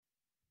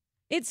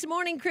It's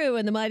Morning Crew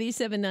and the Mighty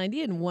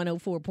 790 and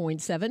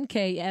 104.7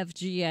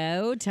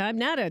 KFGO. Time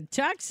now to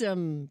talk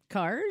some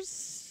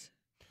cars.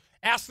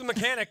 Ask the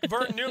Mechanic.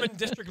 Vern Newman,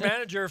 District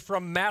Manager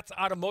from Matt's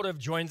Automotive,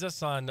 joins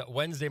us on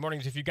Wednesday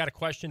mornings. If you've got a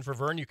question for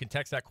Vern, you can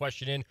text that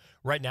question in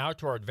right now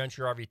to our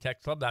Adventure RV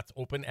Text Club. That's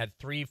open at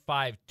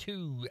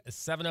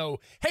 35270.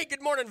 Hey,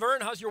 good morning, Vern.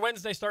 How's your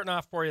Wednesday starting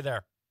off for you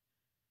there?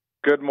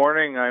 Good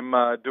morning. I'm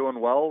doing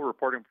well,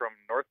 reporting from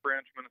North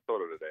Branch,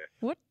 Minnesota today.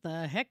 What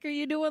the heck are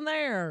you doing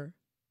there?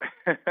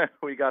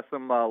 We got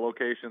some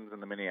locations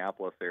in the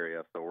Minneapolis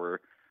area, so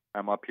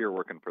I'm up here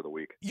working for the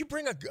week. You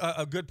bring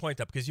a good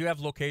point up because you have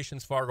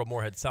locations: Fargo,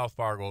 Moorhead, South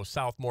Fargo,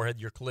 South Moorhead,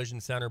 your collision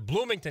center,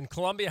 Bloomington,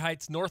 Columbia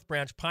Heights, North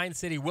Branch, Pine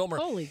City, Wilmer.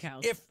 Holy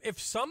cows! If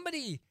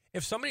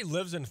somebody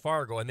lives in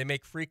Fargo and they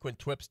make frequent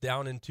trips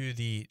down into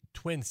the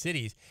Twin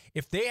Cities,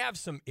 if they have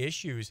some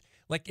issues,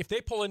 like if they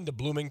pull into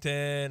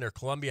Bloomington or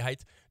Columbia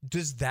Heights,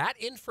 does that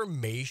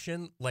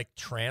information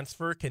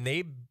transfer? Can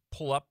they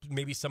pull up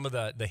maybe some of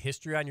the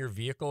history on your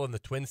vehicle in the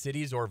Twin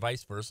Cities or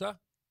vice versa?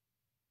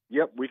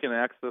 Yep, we can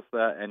access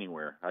that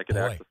anywhere. I could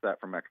access that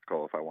from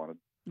Mexico if I wanted.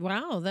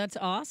 Wow, that's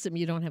awesome.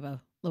 You don't have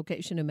a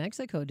location in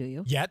Mexico, do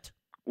you? Yet?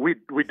 We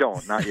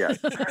don't, not yet.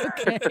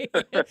 Okay.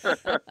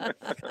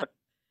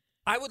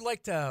 I would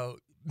like to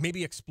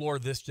maybe explore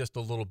this just a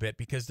little bit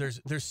because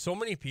there's so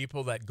many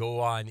people that go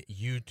on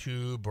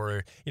YouTube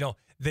or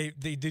they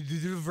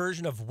do a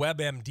version of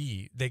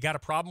WebMD. They got a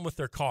problem with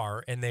their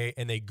car and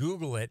they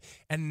Google it,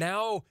 and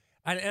now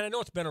and I know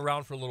it's been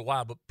around for a little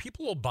while, but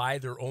people will buy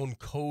their own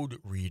code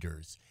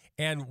readers.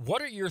 And what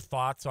are your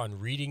thoughts on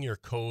reading your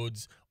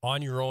codes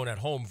on your own at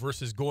home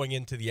versus going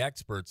into the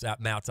experts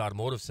at Matt's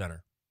Automotive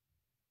Center?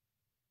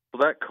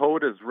 Well, that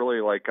code is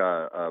really like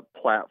a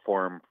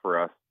platform for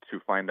us to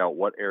find out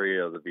what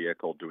area of the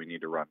vehicle do we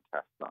need to run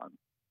tests on.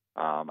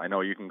 I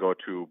know you can go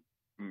to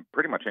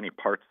pretty much any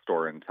parts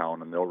store in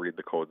town and they'll read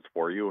the codes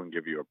for you and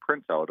give you a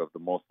printout of the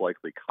most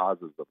likely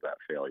causes of that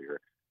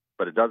failure,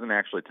 but it doesn't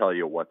actually tell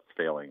you what's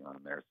failing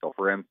on there. So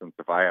for instance,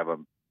 if I have a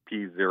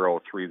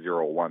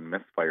P0301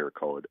 misfire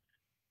code,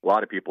 a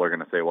lot of people are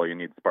going to say, well, you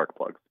need spark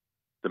plugs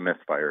to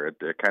misfire. It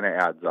kind of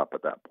adds up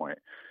at that point.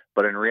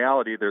 But in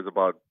reality, there's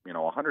about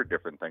 100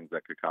 different things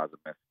that could cause a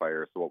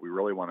misfire. So what we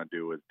really want to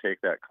do is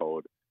take that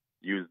code,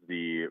 use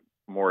the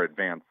more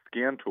advanced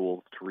scan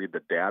tools to read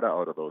the data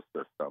out of those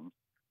systems,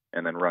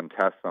 and then run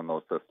tests on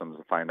those systems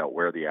to find out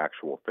where the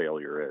actual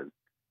failure is.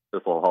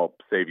 This will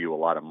help save you a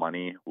lot of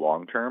money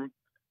long term.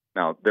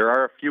 Now, there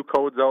are a few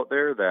codes out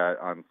there that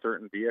on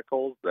certain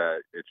vehicles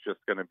that it's just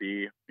going to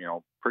be,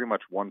 pretty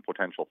much one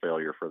potential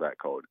failure for that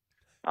code.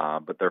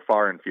 But they're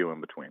far and few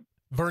in between.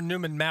 Vern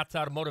Newman, Matt's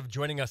Automotive,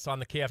 joining us on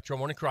the KFGO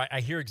Morning Crew. I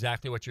hear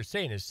exactly what you're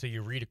saying. So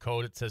you read a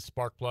code, it says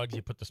spark plugs,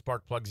 you put the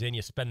spark plugs in,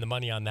 you spend the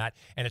money on that,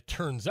 and it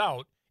turns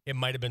out it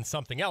might have been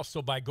something else.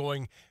 So by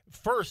going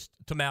first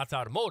to Matt's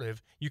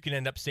Automotive, you can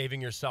end up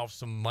saving yourself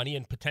some money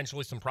and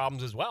potentially some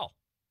problems as well.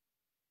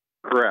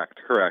 Correct.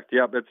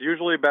 Yep, it's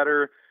usually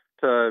better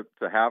to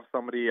have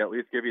somebody at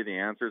least give you the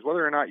answers.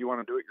 Whether or not you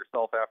want to do it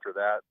yourself after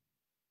that,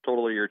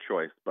 totally your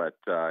choice. But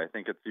I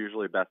think it's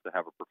usually best to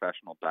have a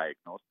professional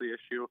diagnose the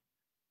issue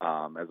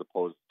as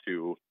opposed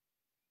to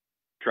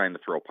trying to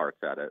throw parts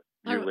at it.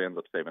 Usually ends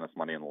up saving us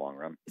money in the long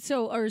run.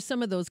 So are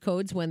some of those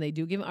codes, when they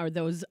do give, are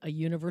those a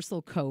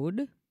universal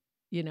code?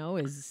 There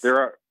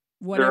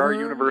are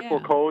universal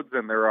codes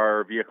and there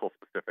are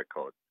vehicle-specific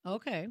codes.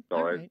 Okay. So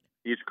all right.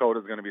 Each code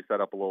is going to be set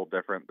up a little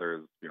different.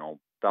 There's,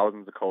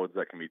 thousands of codes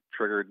that can be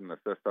triggered in the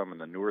system,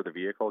 and the newer the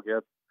vehicle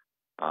gets,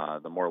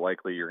 the more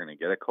likely you're going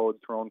to get a code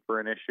thrown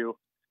for an issue.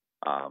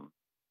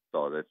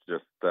 So it's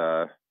just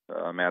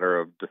a matter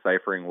of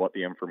deciphering what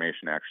the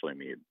information actually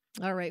means.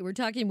 All right, we're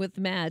talking with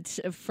Matt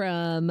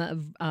Vern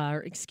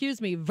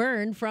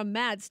from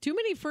Matt's. Too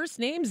many first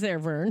names there,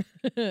 Vern.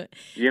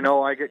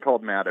 I get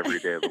called Matt every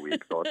day of the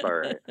week, so it's all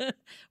right.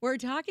 We're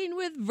talking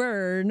with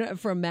Vern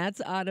from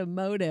Matt's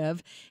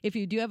Automotive. If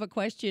you do have a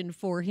question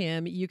for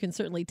him, you can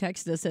certainly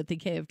text us at the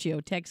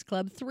KFGO Text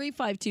Club,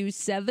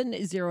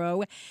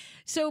 35270.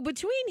 So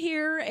between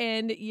here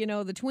and,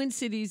 the Twin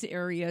Cities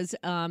areas,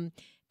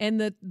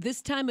 and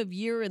this time of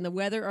year and the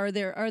weather, are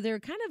there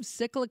kind of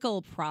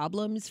cyclical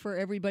problems for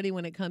everybody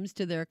when it comes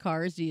to their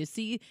cars? Do you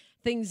see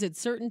things at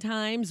certain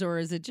times, or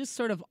is it just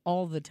sort of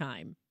all the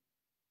time?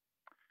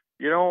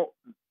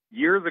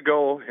 Years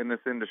ago in this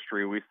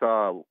industry, we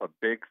saw a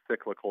big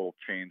cyclical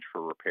change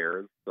for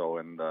repairs. So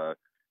in the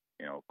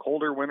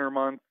colder winter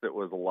months, it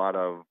was a lot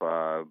of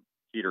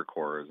heater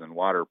cores and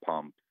water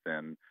pumps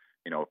and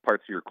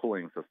parts of your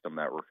cooling system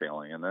that were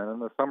failing. And then in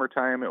the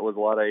summertime, it was a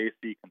lot of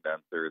AC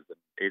condensers and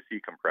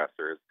AC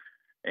compressors.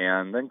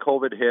 And then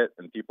COVID hit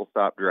and people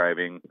stopped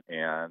driving.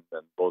 And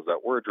then those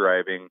that were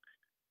driving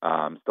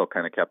still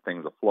kind of kept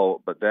things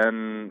afloat. But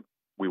then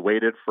we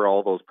waited for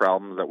all those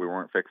problems that we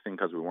weren't fixing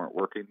because we weren't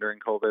working during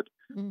COVID.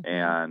 Mm-hmm.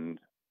 And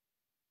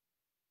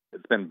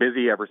it's been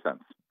busy ever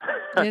since.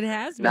 It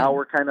has been. Now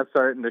we're kind of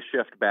starting to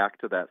shift back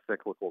to that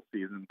cyclical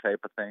season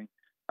type of thing.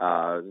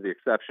 The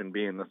exception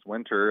being this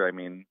winter,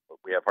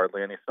 we have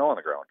hardly any snow on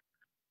the ground.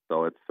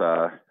 So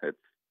it's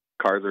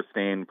cars are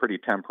staying pretty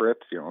temperate.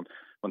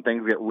 When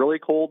things get really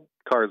cold,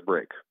 cars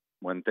break.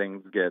 When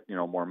things get,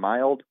 more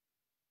mild,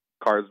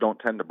 cars don't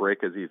tend to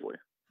break as easily.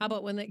 How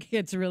about when it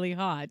gets really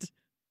hot?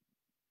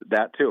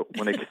 That too.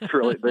 When it gets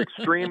the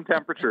extreme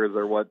temperatures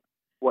are what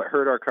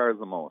hurt our cars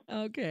the most.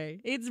 Okay.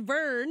 It's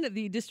Vern,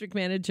 the district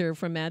manager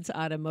from Matt's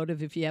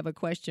Automotive. If you have a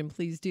question,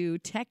 please do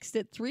text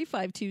at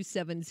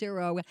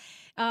 35270.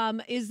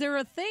 Is there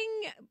a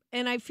thing,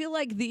 and I feel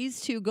like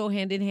these two go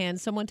hand in hand.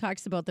 Someone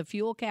talks about the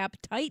fuel cap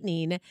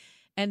tightening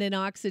and an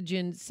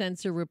oxygen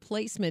sensor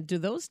replacement. Do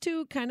those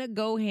two kind of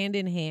go hand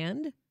in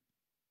hand?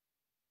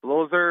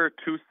 Those are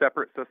two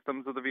separate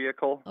systems of the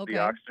vehicle. Okay. The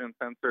oxygen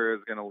sensor is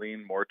going to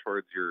lean more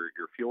towards your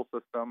fuel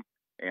system,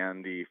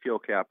 and the fuel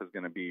cap is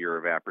going to be your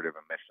evaporative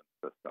emission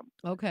system.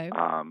 Okay.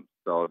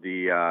 So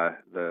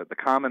the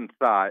common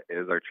thought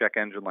is our check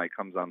engine light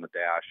comes on the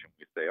dash, and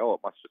we say, oh, it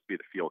must just be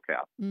the fuel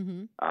cap.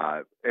 Mm-hmm.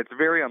 It's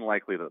very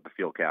unlikely that the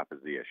fuel cap is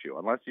the issue,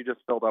 unless you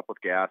just filled up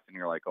with gas and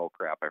you're like, oh,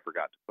 crap, I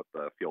forgot to put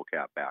the fuel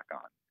cap back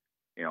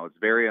on. It's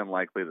very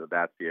unlikely that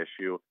that's the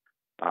issue.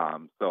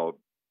 So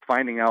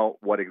finding out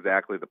what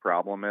exactly the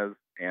problem is,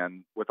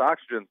 and with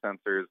oxygen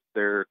sensors,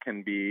 there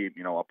can be,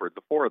 upwards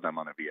of 4 of them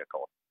on a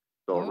vehicle.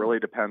 So It really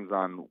depends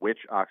on which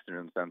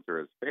oxygen sensor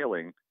is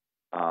failing,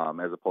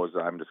 as opposed to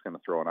I'm just going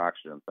to throw an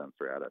oxygen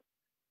sensor at it.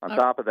 On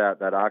top of that,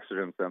 that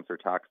oxygen sensor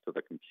talks to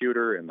the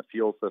computer and the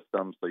fuel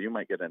system, so you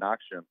might get an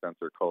oxygen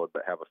sensor code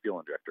but have a fuel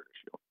injector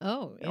issue.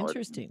 Oh,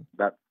 interesting.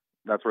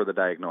 That's where the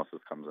diagnosis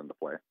comes into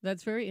play.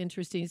 That's very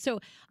interesting. So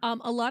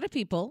a lot of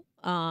people,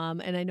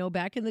 and I know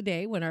back in the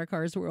day when our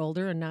cars were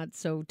older and not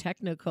so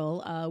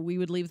technical, we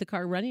would leave the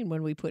car running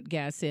when we put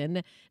gas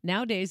in.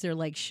 Nowadays, they're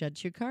like,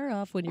 shut your car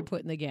off when you're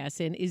putting the gas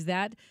in. Is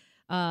that,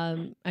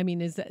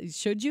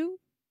 should you?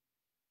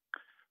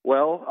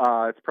 Well,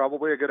 it's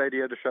probably a good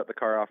idea to shut the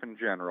car off in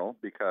general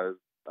because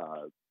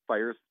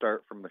fires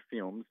start from the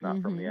fumes,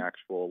 not from the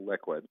actual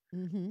liquid.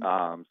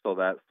 Mm-hmm. So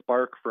that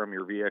spark from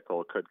your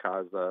vehicle could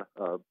cause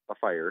a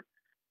fire.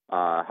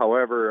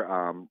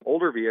 However,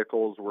 older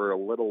vehicles were a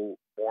little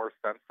more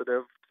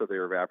sensitive to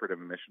their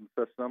evaporative emission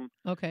system.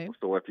 Okay.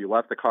 So if you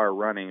left the car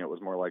running, it was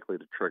more likely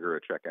to trigger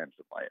a check engine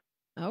light.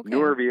 Okay.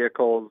 Newer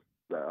vehicles,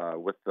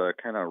 with the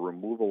kind of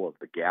removal of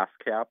the gas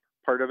cap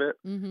part of it,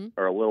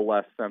 are a little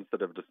less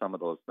sensitive to some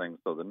of those things.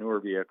 So the newer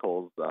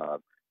vehicles,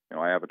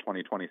 I have a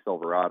 2020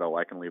 Silverado.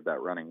 I can leave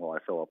that running while I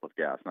fill up with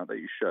gas. Not that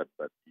you should,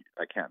 but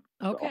I can.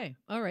 Okay.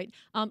 So. All right.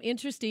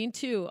 Interesting,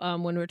 too,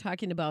 when we're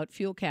talking about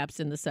fuel caps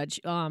and the such,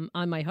 on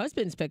my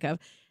husband's pickup,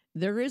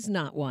 there is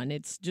not one.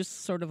 It's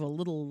just sort of a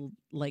little,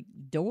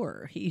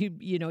 door.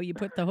 You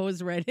put the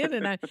hose right in,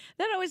 and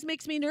that always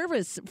makes me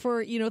nervous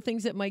for,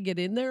 things that might get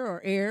in there,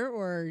 or air,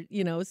 or,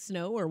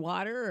 snow or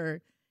water,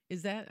 or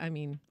is that,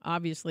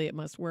 obviously it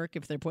must work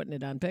if they're putting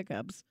it on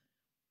pickups.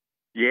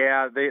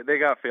 Yeah, they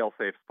got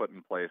fail-safes put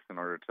in place in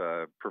order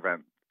to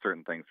prevent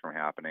certain things from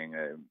happening.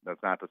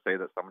 That's not to say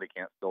that somebody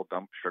can't still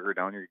dump sugar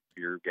down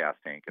your gas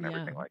tank and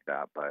everything like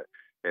that, but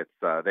it's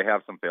they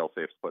have some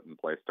fail-safes put in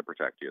place to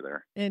protect you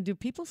there. And do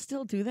people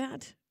still do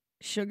that?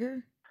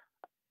 Sugar?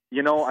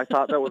 I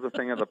thought that was a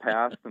thing of the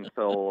past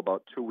until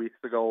about 2 weeks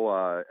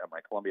ago at my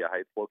Columbia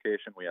Heights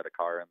location. We had a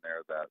car in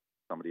there that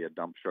somebody had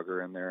dumped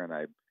sugar in there,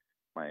 and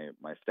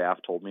my staff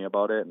told me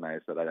about it, and I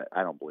said,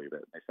 I don't believe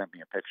it. They sent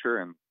me a picture,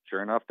 and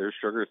sure enough, there's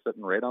sugar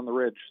sitting right on the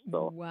ridge.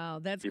 So wow,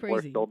 that's people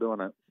crazy. People are still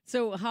doing it.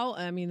 So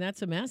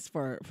that's a mess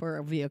for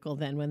a vehicle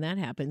then when that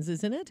happens,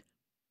 isn't it?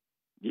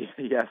 Yes,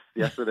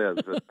 it is.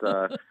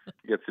 It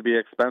gets to be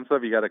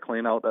expensive. You got to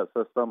clean out that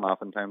system.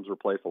 Oftentimes,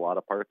 replace a lot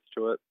of parts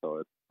to it.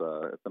 So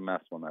it's a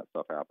mess when that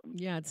stuff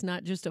happens. Yeah, it's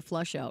not just a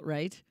flush out,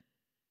 right?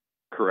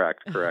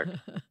 Correct.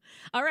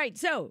 All right,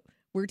 so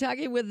we're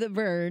talking with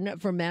Vern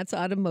from Matt's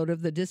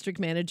Automotive, the district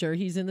manager.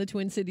 He's in the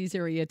Twin Cities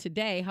area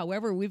today.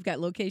 However, we've got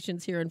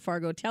locations here in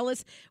Fargo. Tell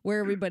us where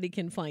everybody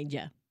can find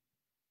you.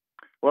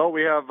 Well,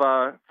 we have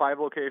 5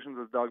 locations,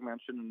 as Doug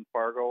mentioned, in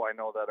Fargo. I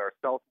know that our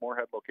South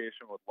Moorhead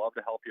location would love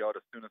to help you out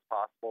as soon as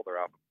possible. They're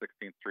off of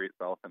 16th Street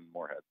South in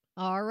Moorhead.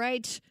 All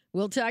right.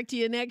 We'll talk to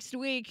you next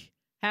week.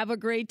 Have a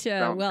great,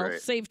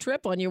 great. safe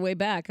trip on your way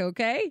back,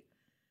 okay?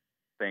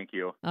 Thank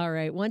you. All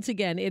right. Once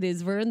again, it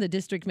is Vern, the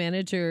district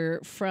manager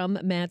from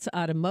Matt's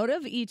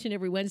Automotive. Each and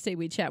every Wednesday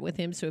we chat with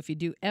him. So if you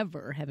do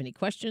ever have any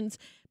questions,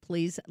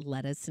 please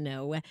let us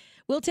know.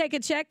 We'll take a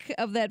check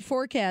of that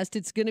forecast.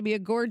 It's going to be a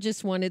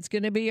gorgeous one. It's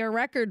going to be a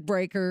record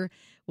breaker.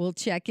 We'll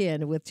check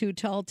in with Too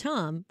Tall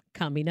Tom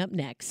coming up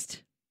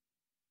next.